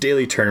it's a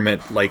daily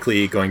tournament,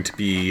 likely going to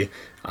be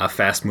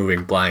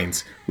fast-moving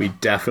blinds. We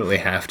definitely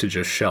have to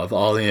just shove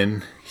all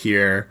in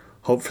here,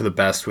 hope for the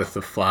best with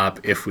the flop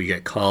if we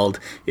get called.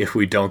 If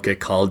we don't get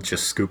called,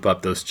 just scoop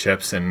up those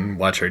chips and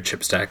watch our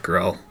chip stack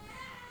grow.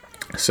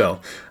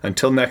 So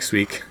until next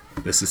week,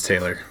 this is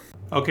Taylor.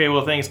 Okay,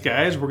 well, thanks,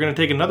 guys. We're going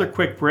to take another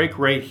quick break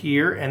right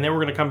here, and then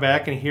we're going to come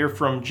back and hear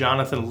from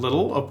Jonathan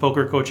Little of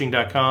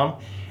PokerCoaching.com.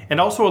 And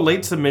also a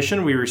late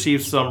submission, we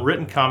received some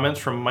written comments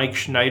from Mike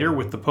Schneider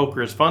with the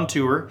Poker is Fun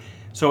tour.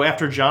 So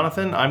after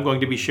Jonathan, I'm going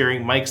to be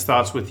sharing Mike's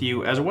thoughts with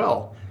you as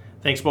well.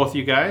 Thanks both of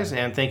you guys,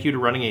 and thank you to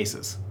Running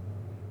Aces.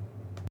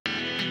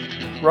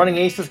 Running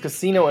Aces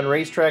Casino and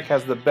Racetrack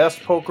has the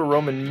best poker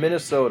room in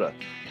Minnesota,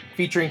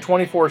 featuring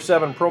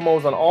 24/7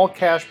 promos on all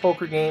cash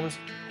poker games,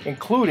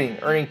 including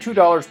earning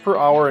 $2 per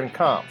hour in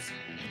comps,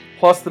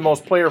 plus the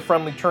most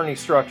player-friendly tourney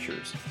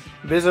structures.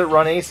 Visit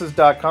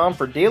runaces.com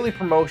for daily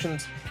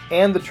promotions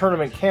and the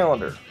tournament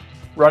calendar.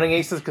 Running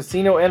Aces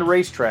Casino and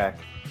Racetrack,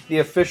 the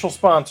official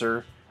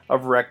sponsor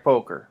of Rec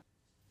Poker.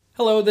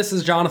 Hello, this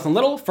is Jonathan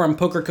Little from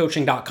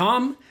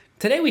PokerCoaching.com.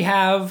 Today we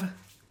have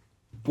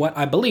what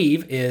I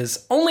believe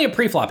is only a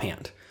pre-flop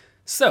hand.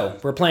 So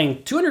we're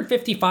playing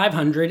 250,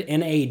 500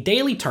 in a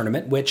daily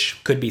tournament,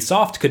 which could be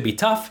soft, could be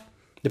tough.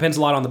 Depends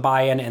a lot on the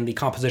buy-in and the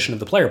composition of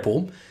the player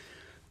pool.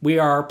 We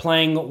are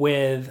playing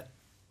with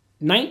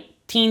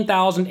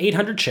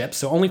 19,800 chips,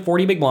 so only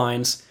 40 big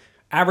blinds.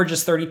 Average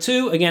is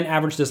 32. Again,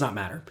 average does not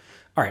matter.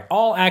 All right,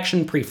 all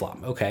action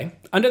pre-flop. Okay.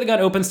 Under the gun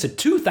opens to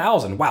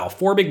 2,000. Wow,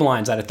 4 big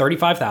blinds out of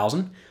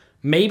 35,000.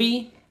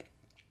 Maybe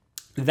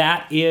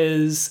that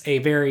is a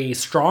very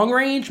strong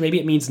range. Maybe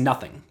it means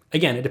nothing.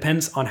 Again, it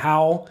depends on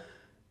how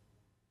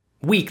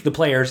weak the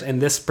players in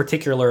this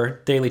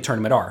particular daily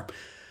tournament are.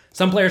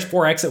 Some players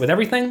 4x it with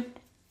everything.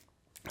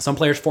 Some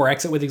players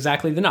 4x it with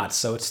exactly the nuts,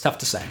 so it's tough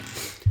to say.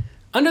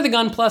 Under the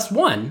gun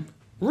 +1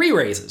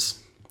 re-raises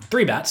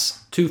 3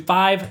 bets to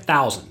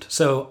 5,000.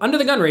 So under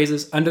the gun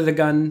raises, under the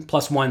gun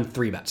 +1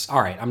 3 bets.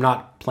 All right, I'm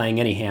not playing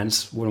any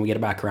hands when we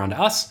get back around to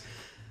us.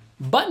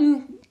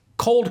 Button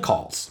cold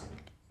calls.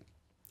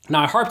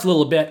 Now I harped a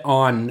little bit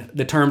on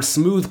the term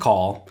smooth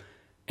call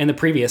in the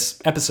previous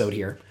episode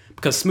here,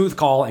 because smooth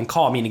call and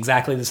call mean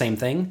exactly the same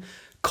thing.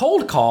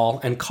 Cold call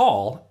and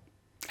call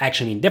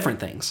actually mean different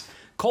things.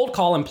 Cold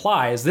call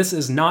implies this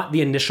is not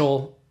the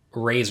initial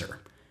raiser.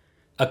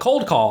 A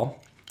cold call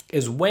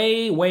is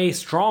way, way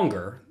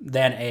stronger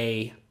than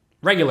a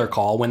regular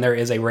call when there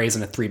is a raise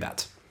and a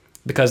 3-bet,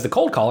 because the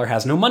cold caller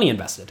has no money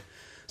invested.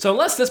 So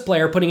unless this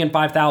player putting in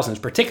 5,000 is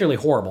particularly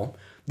horrible,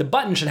 the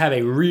button should have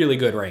a really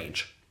good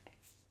range.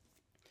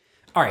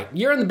 All right,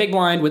 you're in the big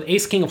blind with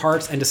ace king of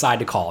hearts and decide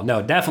to call.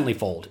 No, definitely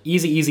fold.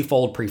 Easy, easy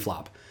fold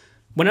pre-flop.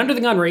 When under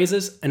the gun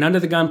raises and under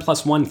the gun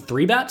 +1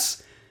 3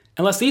 bets,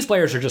 unless these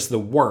players are just the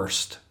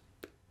worst,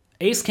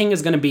 ace king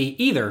is going to be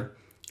either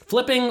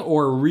flipping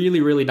or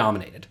really, really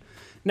dominated.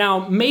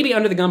 Now, maybe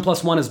under the gun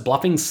 +1 is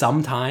bluffing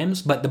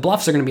sometimes, but the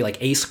bluffs are going to be like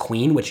ace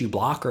queen, which you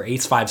block, or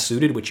ace 5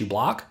 suited, which you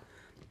block.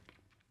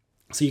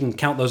 So you can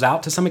count those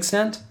out to some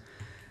extent.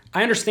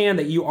 I understand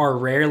that you are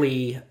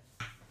rarely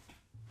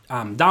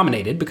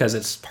dominated because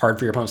it's hard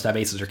for your opponents to have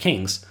aces or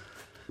kings.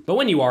 But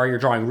when you are, you're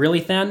drawing really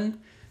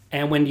thin.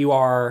 And when you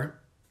are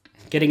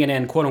getting it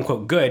in quote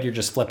unquote good, you're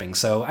just flipping.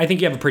 So I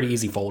think you have a pretty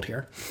easy fold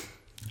here.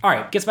 All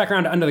right, gets back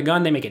around to under the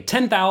gun. They make it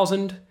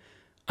 10,000.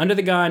 Under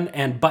the gun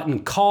and button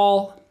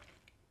call.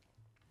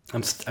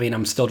 I'm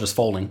still just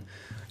folding.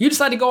 You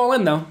decide to go all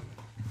in though.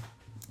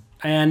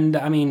 And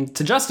I mean,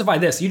 to justify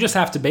this, you just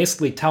have to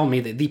basically tell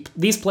me that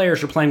these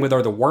players you're playing with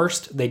are the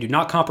worst. They do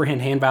not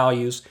comprehend hand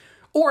values,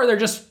 or they're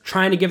just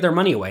trying to give their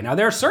money away. Now,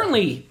 there are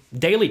certainly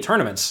daily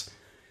tournaments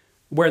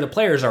where the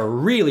players are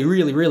really,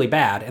 really, really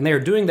bad, and they are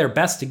doing their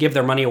best to give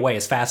their money away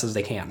as fast as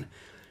they can.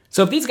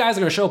 So if these guys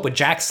are going to show up with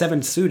Jack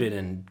 7 suited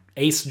and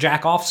Ace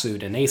Jack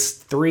offsuit and Ace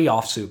 3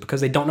 offsuit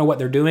because they don't know what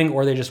they're doing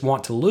or they just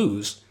want to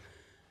lose,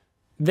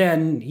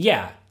 then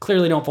yeah,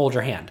 clearly don't fold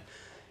your hand.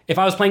 If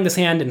I was playing this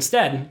hand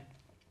instead,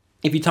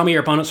 if you tell me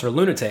your opponents are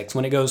lunatics,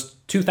 when it goes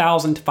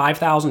 2,000 to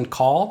 5,000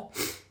 call,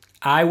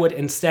 I would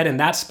instead in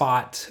that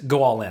spot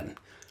go all in.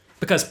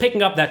 Because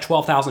picking up that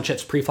 12,000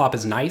 chips pre-flop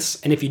is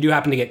nice, and if you do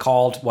happen to get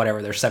called,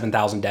 whatever, there's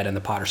 7,000 dead in the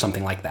pot or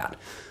something like that.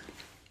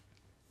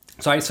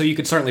 So you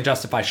could certainly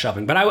justify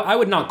shoving, but I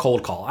would not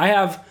cold call. I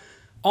have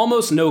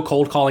almost no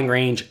cold calling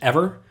range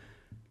ever,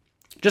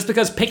 just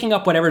because picking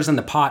up whatever's in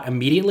the pot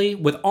immediately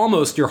with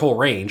almost your whole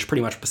range,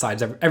 pretty much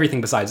besides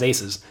everything besides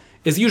aces,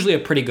 is usually a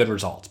pretty good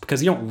result,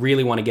 because you don't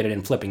really want to get it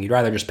in flipping. You'd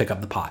rather just pick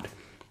up the pot.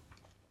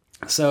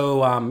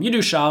 So you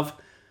do shove.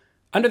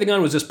 Under the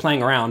gun was just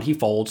playing around. He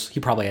folds.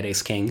 He probably had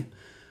ace king.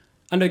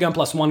 Under the gun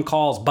 +1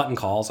 calls, button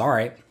calls. All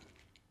right.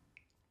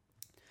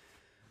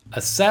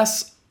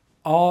 Assess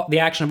all the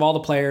action of all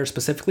the players,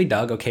 specifically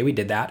Doug. Okay, we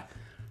did that.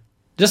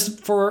 Just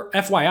for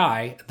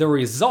FYI, the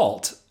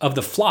result of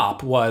the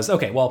flop was,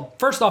 okay, well,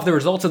 first off, the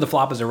result of the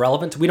flop is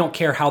irrelevant. We don't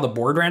care how the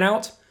board ran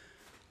out.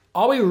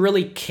 All we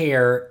really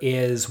care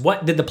is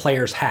what did the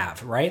players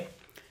have, right?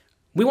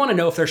 We want to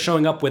know if they're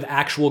showing up with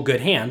actual good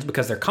hands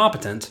because they're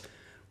competent,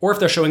 or if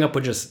they're showing up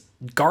with just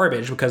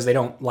garbage because they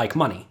don't like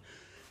money.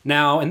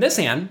 Now, in this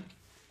hand,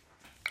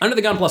 under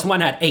the gun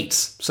 +1 had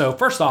eights. So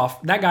first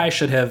off, that guy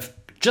should have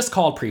just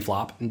called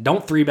pre-flop.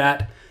 Don't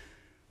 3-bet.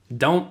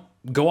 Don't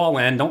go all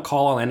in. Don't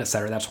call all in,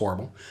 etc. That's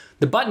horrible.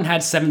 The button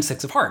had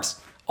 7-6 of hearts.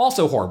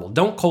 Also horrible.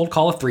 Don't cold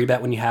call a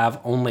 3-bet when you have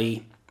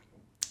only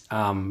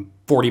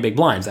 40 big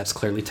blinds. That's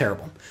clearly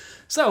terrible.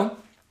 So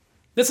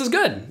this is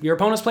good. Your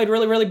opponents played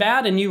really, really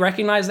bad, and you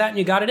recognize that, and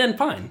you got it in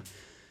fine.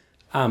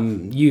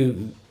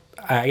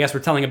 I guess we're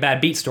telling a bad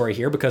beat story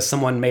here because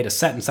someone made a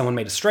set and someone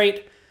made a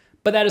straight,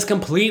 but that is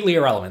completely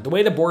irrelevant. The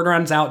way the board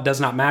runs out does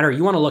not matter.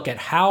 You want to look at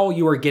how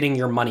you are getting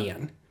your money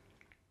in.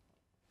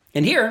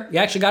 And here, you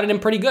actually got it in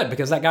pretty good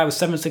because that guy with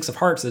 7-6 of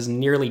hearts is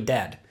nearly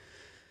dead.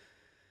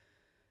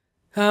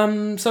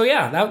 So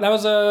yeah, that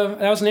was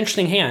an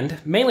interesting hand,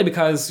 mainly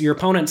because your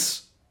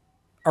opponents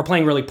are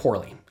playing really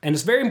poorly. And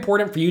it's very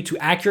important for you to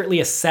accurately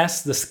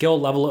assess the skill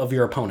level of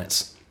your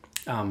opponents.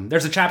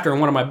 There's a chapter in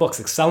one of my books,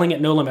 Excelling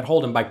at No Limit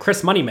Hold'em by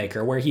Chris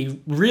Moneymaker, where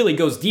he really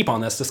goes deep on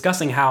this,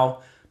 discussing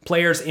how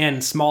players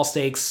in small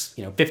stakes,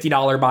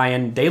 $50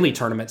 buy-in daily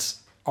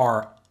tournaments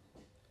are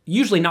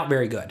usually not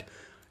very good.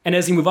 And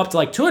as you move up to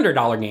like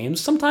 $200 games,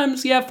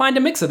 sometimes you find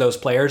a mix of those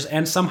players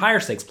and some higher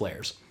stakes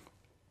players.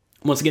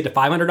 Once you get to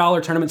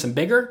 $500 tournaments and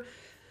bigger,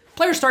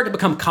 players start to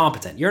become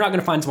competent. You're not going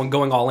to find someone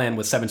going all in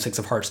with 7-6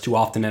 of hearts too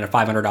often in a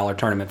 $500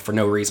 tournament for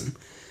no reason.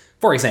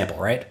 For example,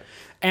 right?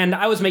 And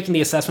I was making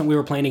the assessment we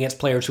were playing against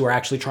players who were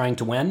actually trying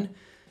to win,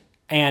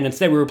 and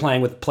instead we were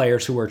playing with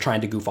players who were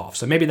trying to goof off.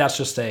 So maybe that's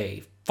just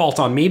a fault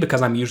on me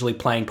because I'm usually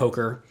playing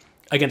poker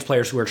against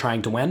players who are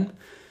trying to win.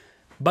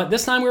 But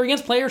this time we were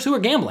against players who are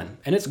gambling,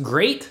 and it's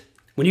great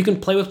when you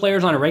can play with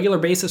players on a regular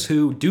basis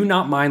who do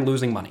not mind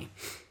losing money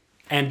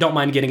and don't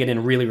mind getting it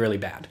in really, really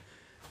bad.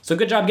 So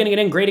good job getting it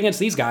in great against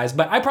these guys,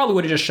 but I probably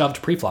would have just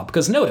shoved preflop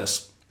because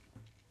notice,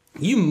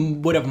 you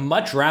would have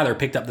much rather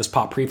picked up this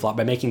pot preflop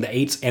by making the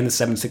 8s and the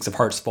 7-6 of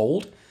hearts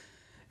fold.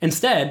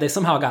 Instead, they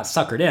somehow got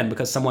suckered in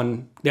because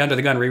the under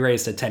the gun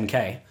re-raised to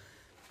 10K.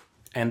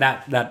 And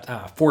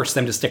that forced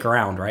them to stick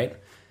around, right?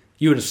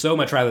 You would have so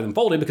much rather than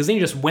folded because then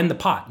you just win the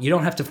pot. You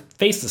don't have to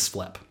face this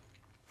flip.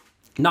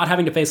 Not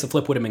having to face the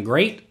flip would have been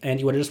great, and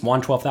you would have just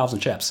won 12,000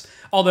 chips.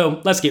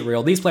 Although, let's get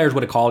real, these players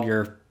would have called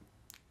your,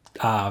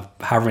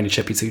 however many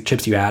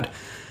chips you had,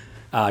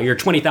 your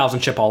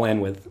 20,000 chip all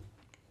in with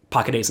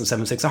pocket ace and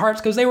 7-6 of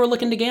hearts because they were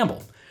looking to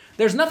gamble.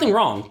 There's nothing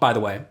wrong, by the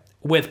way,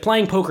 with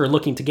playing poker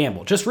looking to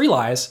gamble. Just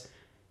realize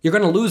you're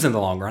going to lose in the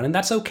long run, and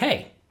that's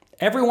okay.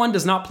 Everyone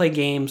do not play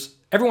games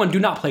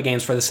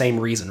for the same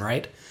reason,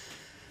 right?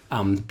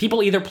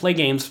 People either play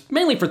games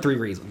mainly for 3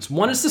 reasons.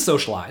 One is to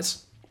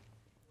socialize.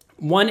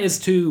 One is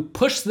to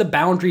push the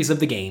boundaries of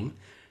the game.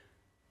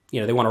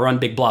 They want to run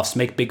big bluffs,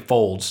 make big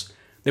folds.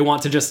 They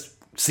want to just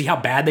see how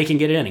bad they can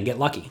get in and get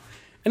lucky.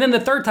 And then the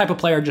third type of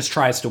player just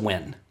tries to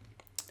win.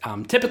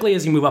 Typically,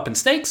 as you move up in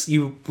stakes,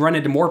 you run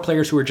into more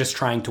players who are just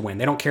trying to win.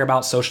 They don't care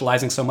about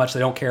socializing so much. They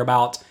don't care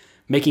about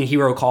making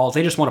hero calls.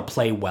 They just want to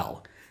play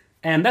well.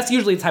 And that's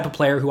usually the type of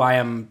player who I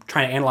am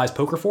trying to analyze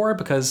poker for,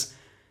 because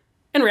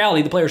in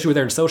reality, the players who are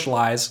there to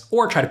socialize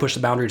or try to push the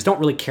boundaries don't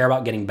really care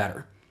about getting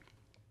better.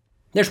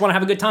 They just want to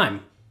have a good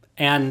time.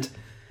 And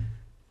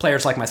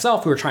players like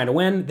myself who are trying to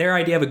win, their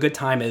idea of a good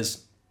time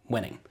is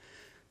winning.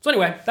 So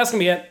anyway, that's going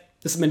to be it.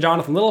 This has been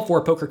Jonathan Little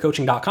for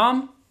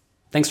PokerCoaching.com.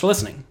 Thanks for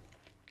listening.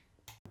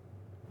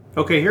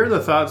 Okay, here are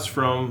the thoughts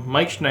from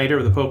Mike Schneider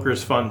of the Poker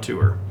is Fun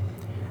Tour.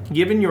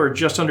 Given your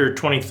just under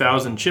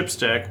 20,000 chip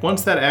stack,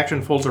 once that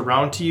action folds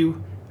around to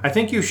you, I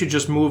think you should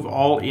just move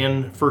all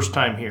in first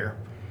time here.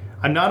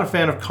 I'm not a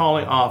fan of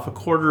calling off a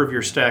quarter of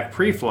your stack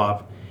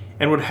pre-flop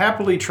and would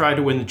happily try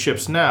to win the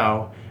chips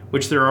now,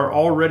 which there are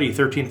already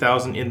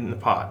 13,000 in the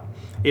pot,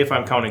 if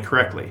I'm counting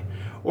correctly.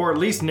 Or at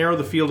least narrow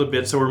the field a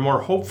bit so we're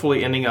more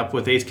hopefully ending up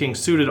with ace-king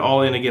suited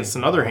all in against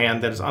another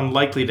hand that is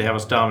unlikely to have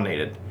us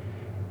dominated.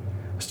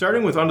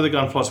 Starting with under the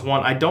gun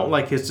 +1, I don't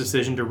like his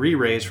decision to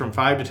re-raise from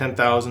 5 to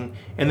 10,000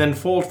 and then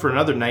fold for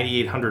another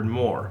 9,800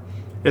 more,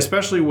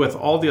 especially with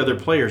all the other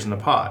players in the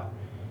pot.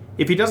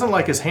 If he doesn't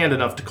like his hand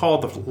enough to call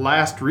the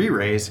last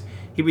re-raise,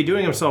 he'd be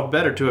doing himself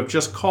better to have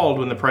just called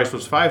when the price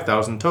was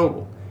 5,000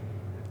 total.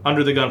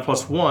 Under the gun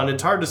 +1,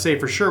 it's hard to say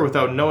for sure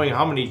without knowing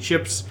how many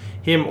chips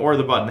him or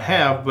the button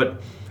have,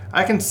 but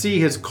I can see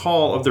his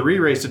call of the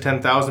re-raise to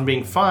 10,000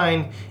 being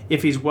fine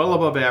if he's well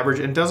above average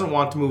and doesn't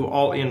want to move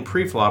all in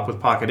pre-flop with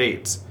pocket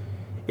 8s.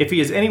 If he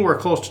is anywhere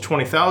close to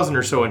 20,000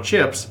 or so in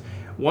chips,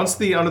 once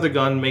the under the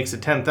gun makes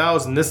it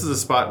 10,000, this is a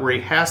spot where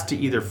he has to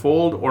either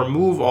fold or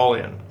move all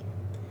in.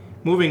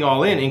 Moving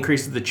all in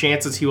increases the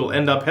chances he will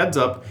end up heads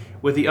up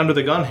with the under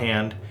the gun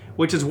hand,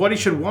 which is what he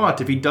should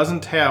want if he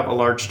doesn't have a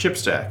large chip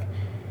stack.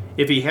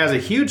 If he has a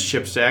huge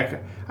chip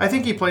stack, I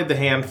think he played the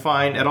hand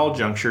fine at all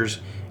junctures,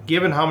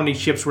 given how many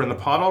chips were in the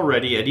pot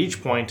already at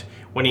each point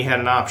when he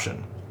had an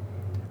option.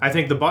 I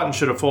think the button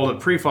should have folded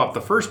pre-flop the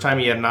first time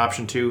he had an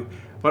option to,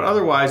 but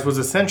otherwise was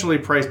essentially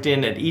priced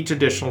in at each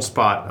additional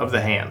spot of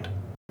the hand.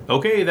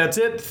 Okay, that's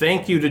it.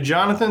 Thank you to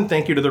Jonathan.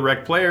 Thank you to the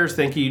Rec Players.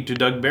 Thank you to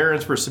Doug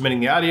Behrens for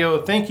submitting the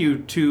audio. Thank you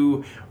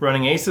to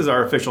Running Aces,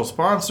 our official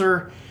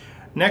sponsor.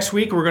 Next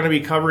week, we're going to be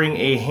covering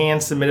a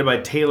hand submitted by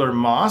Taylor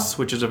Moss,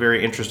 which is a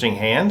very interesting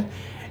hand.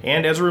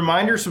 And as a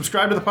reminder,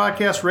 subscribe to the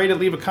podcast, rate it,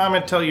 leave a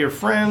comment, tell your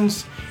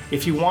friends.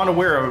 If you want to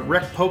wear a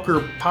Rec Poker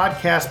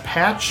podcast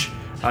patch,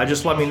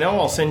 just let me know.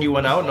 I'll send you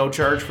one out. No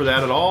charge for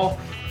that at all.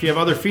 If you have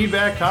other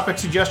feedback, topic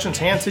suggestions,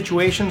 hand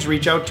situations,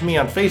 reach out to me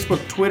on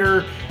Facebook,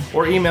 Twitter,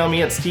 or email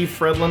me at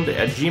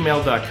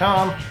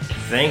stevefredland@gmail.com.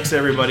 Thanks,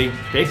 everybody.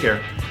 Take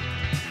care.